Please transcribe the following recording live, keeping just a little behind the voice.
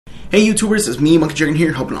Hey YouTubers, it's me, Monkeydragon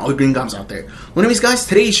here, helping all the green gums out there. Well anyways guys,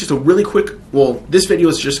 today is just a really quick, this video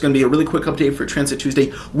is just going to be a really quick update for Tranzit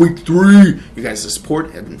Tuesday, week 3. You guys'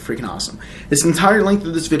 support have been freaking awesome. This entire length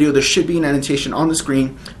of this video, there should be an annotation on the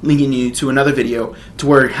screen linking you to another video to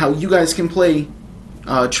where how you guys can play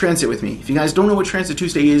Tranzit with me. If you guys don't know what Tranzit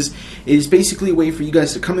Tuesday is, it is basically a way for you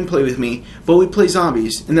guys to come and play with me, but we play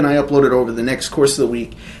zombies, and then I upload it over the next course of the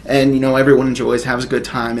week, and you know, everyone enjoys, has a good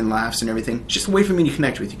time, and laughs and everything. Just a way for me to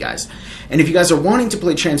connect with you guys. And if you guys are wanting to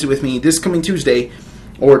play Tranzit with me this coming Tuesday,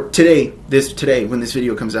 or today when this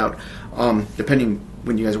video comes out, depending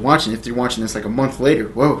when you guys are watching, if you're watching this like a month later,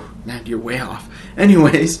 whoa, man, you're way off.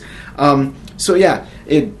 Anyways, so yeah,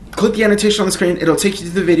 click the annotation on the screen. It'll take you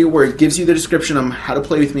to the video where it gives you the description on how to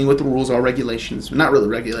play with me, what the rules are, regulations. Not really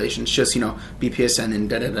regulations, just, you know, BPSN and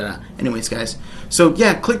da-da-da-da. Anyways, guys. So,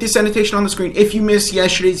 yeah, click this annotation on the screen if you missed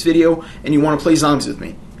yesterday's video and you want to play zombies with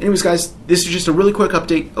me. Anyways, guys, this is just a really quick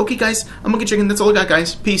update. Okay, guys, I'm Monkeydragon. That's all I got,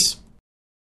 guys. Peace.